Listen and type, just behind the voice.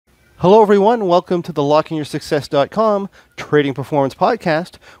Hello, everyone. Welcome to the LockingYourSuccess.com Trading Performance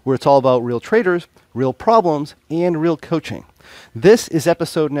Podcast, where it's all about real traders, real problems, and real coaching. This is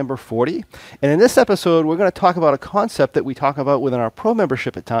episode number 40, and in this episode, we're going to talk about a concept that we talk about within our pro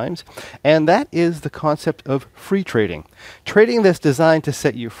membership at times, and that is the concept of free trading. Trading that's designed to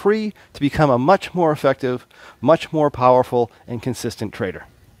set you free to become a much more effective, much more powerful, and consistent trader.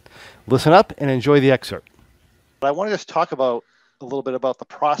 Listen up and enjoy the excerpt. I want to just talk about a little bit about the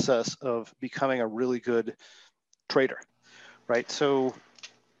process of becoming a really good trader, right? So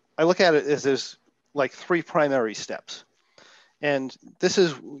I look at it as there's like three primary steps. And this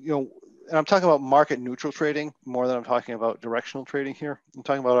is, and I'm talking about market neutral trading more than I'm talking about directional trading here. I'm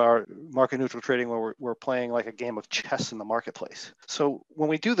talking about our market neutral trading where we're playing like a game of chess in the marketplace. So when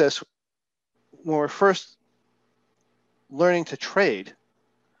we do this, when we're first learning to trade,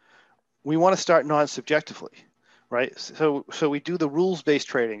 we want to start non-subjectively. Right, so we do the rules-based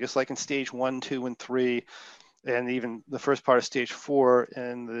trading, just like in stage 1, 2, and 3, and even the first part of stage 4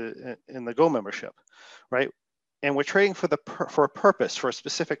 in the Go membership, right? And we're trading for a purpose, for a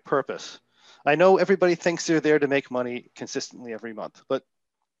specific purpose. I know everybody thinks they're there to make money consistently every month, but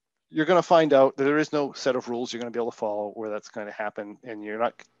you're going to find out that there is no set of rules you're going to be able to follow where that's going to happen, and you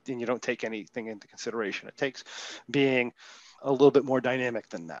don't take anything into consideration. It takes being a little bit more dynamic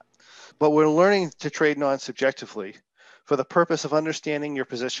than that. But we're learning to trade non-subjectively for the purpose of understanding your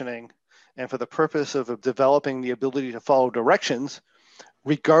positioning and for the purpose of developing the ability to follow directions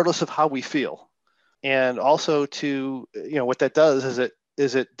regardless of how we feel. And also to, what that does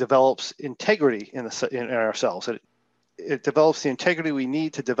is it develops integrity in ourselves. It develops the integrity we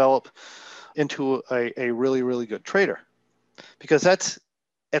need to develop into a really, really good trader, because that's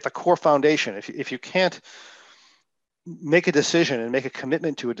at the core foundation. If you can't make a decision and make a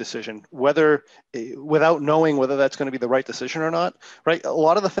commitment to a decision, without knowing whether that's going to be the right decision or not, right? A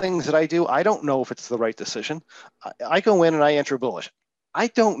lot of the things that I do, I don't know if it's the right decision. I go in and I enter bullish. I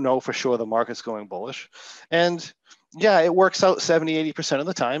don't know for sure the market's going bullish. And yeah, it works out 70, 80% of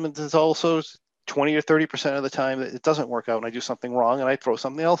the time. And there's also 20 or 30% of the time that it doesn't work out and I do something wrong and I throw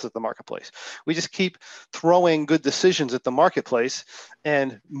something else at the marketplace. We just keep throwing good decisions at the marketplace.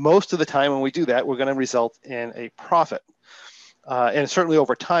 And most of the time when we do that, we're going to result in a profit. And certainly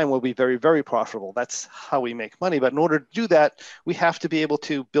over time, we'll be very, very profitable. That's how we make money. But in order to do that, we have to be able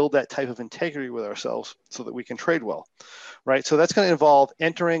to build that type of integrity with ourselves so that we can trade well, right? So that's going to involve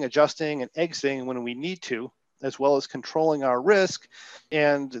entering, adjusting, and exiting when we need to, as well as controlling our risk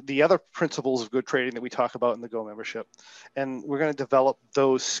and the other principles of good trading that we talk about in the Go membership. And we're going to develop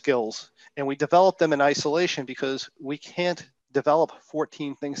those skills. And we develop them in isolation because we can't develop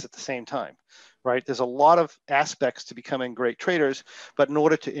 14 things at the same time, right? There's a lot of aspects to becoming great traders, but in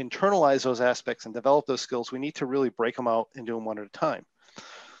order to internalize those aspects and develop those skills, we need to really break them out and do them one at a time.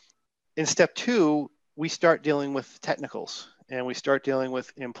 In step 2, we start dealing with technicals and we start dealing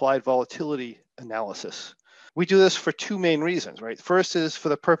with implied volatility analysis. We do this for two main reasons, right? First is for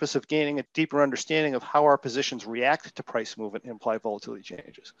the purpose of gaining a deeper understanding of how our positions react to price movement and implied volatility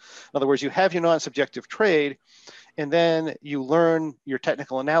changes. In other words, you have your non-subjective trade, and then you learn your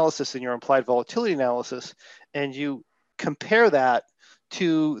technical analysis and your implied volatility analysis, and you compare that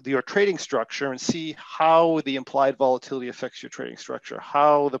to your trading structure and see how the implied volatility affects your trading structure,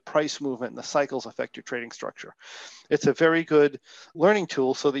 how the price movement and the cycles affect your trading structure. It's a very good learning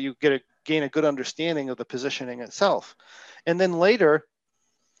tool so that you gain a good understanding of the positioning itself. And then later,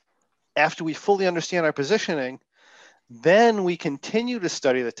 after we fully understand our positioning, then we continue to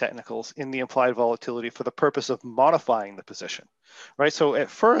study the technicals in the implied volatility for the purpose of modifying the position, right? So at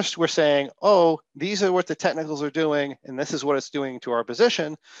first we're saying, oh, these are what the technicals are doing, and this is what it's doing to our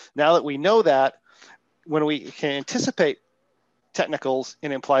position. Now that we know that, when we can anticipate technicals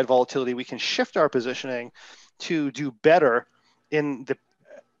in implied volatility, we can shift our positioning to do better in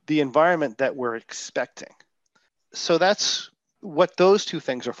the environment that we're expecting. So that's what those two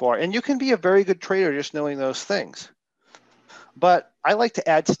things are for. And you can be a very good trader just knowing those things. But I like to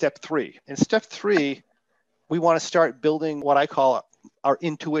add step 3. In step 3, we want to start building what I call our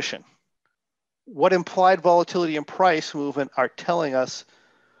intuition. What implied volatility and price movement are telling us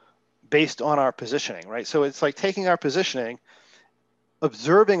based on our positioning, right? So it's like taking our positioning,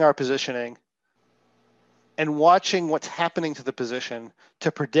 observing our positioning, and watching what's happening to the position to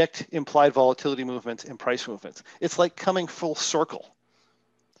predict implied volatility movements and price movements. It's like coming full circle.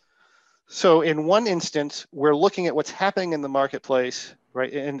 So in one instance, we're looking at what's happening in the marketplace,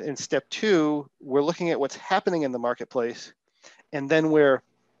 right? In step 2, we're looking at what's happening in the marketplace, and then we're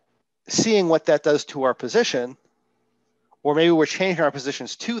seeing what that does to our position, or maybe we're changing our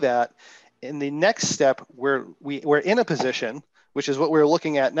positions to that. In the next step, we're in a position, which is what we're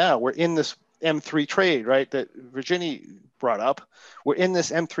looking at now. We're in this M3 trade, right, that Virginie brought up. We're in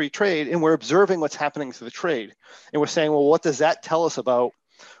this M3 trade, and we're observing what's happening to the trade. And we're saying, well, what does that tell us about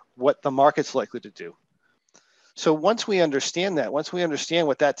what the market's likely to do? So once we understand that, once we understand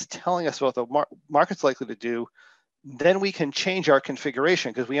what that's telling us about the market's likely to do, then we can change our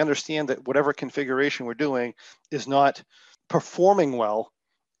configuration, because we understand that whatever configuration we're doing is not performing well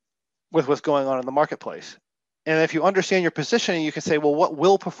with what's going on in the marketplace. And if you understand your positioning, you can say, well, what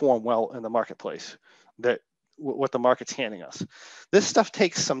will perform well in the marketplace, that what the market's handing us? This stuff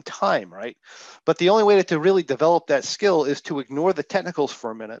takes some time, right? But the only way to really develop that skill is to ignore the technicals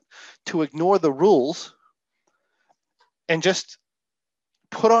for a minute, to ignore the rules, and just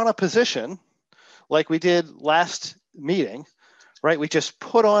put on a position like we did last meeting, right? We just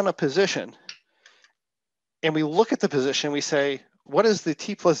put on a position and we look at the position, we say, what is the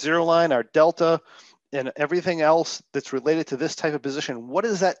T+0 line, our delta, and everything else that's related to this type of position? What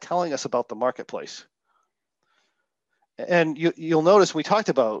is that telling us about the marketplace? And you'll notice we talked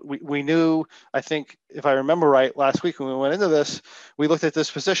about, we knew, I think, if I remember right, last week when we went into this, we looked at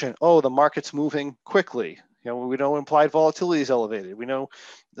this position. Oh, the market's moving quickly. We know implied volatility is elevated. We know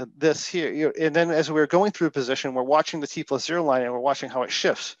this here. And then as we're going through a position, we're watching the T+0 line and we're watching how it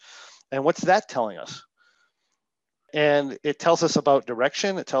shifts. And what's that telling us? And it tells us about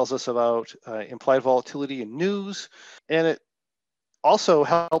direction. It tells us about implied volatility in news. And it also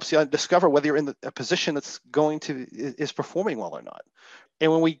helps you discover whether you're in a position that's is performing well or not.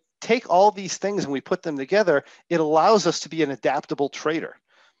 And when we take all these things and we put them together, it allows us to be an adaptable trader,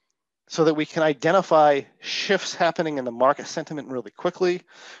 so that we can identify shifts happening in the market sentiment really quickly.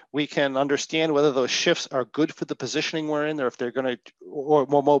 We can understand whether those shifts are good for the positioning we're in, or if they're going to, or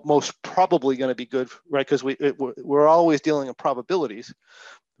most probably going to be good, right? Because we're always dealing in probabilities,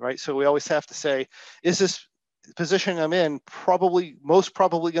 right? So we always have to say, is this position I'm in most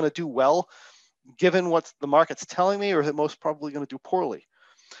probably going to do well, given what the market's telling me, or is it most probably going to do poorly?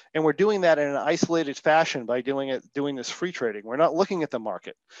 And we're doing that in an isolated fashion by doing this free trading. We're not looking at the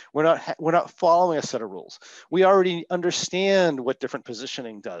market. We're not following a set of rules. We already understand what different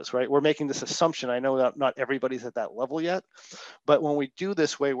positioning does, right? We're making this assumption. I know that not everybody's at that level yet, but when we do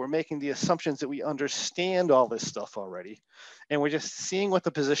this way, we're making the assumptions that we understand all this stuff already. And we're just seeing what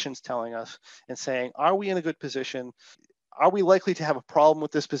the position's telling us and saying, are we in a good position? Are we likely to have a problem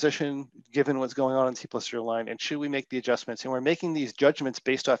with this position given what's going on in T+0 line? And should we make the adjustments? And we're making these judgments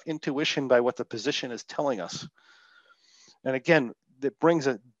based off intuition by what the position is telling us. And again, that brings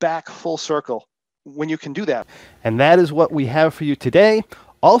it back full circle when you can do that. And that is what we have for you today.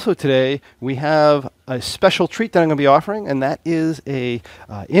 Also today, we have a special treat that I'm going to be offering, and that is a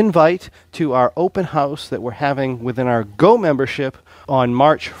invite to our open house that we're having within our Go membership on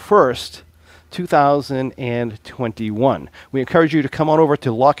March 1st. 2021. We encourage you to come on over to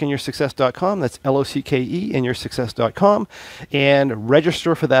lockinyoursuccess.com. That's LOCKE in yoursuccess.com, and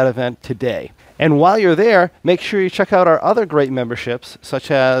register for that event today. And while you're there, make sure you check out our other great memberships,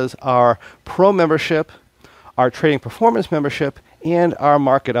 such as our Pro membership, our Trading Performance membership, and our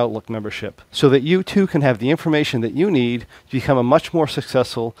Market Outlook membership, so that you too can have the information that you need to become a much more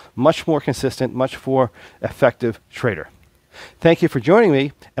successful, much more consistent, much more effective trader. Thank you for joining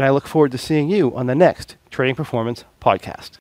me, and I look forward to seeing you on the next Trading Performance podcast.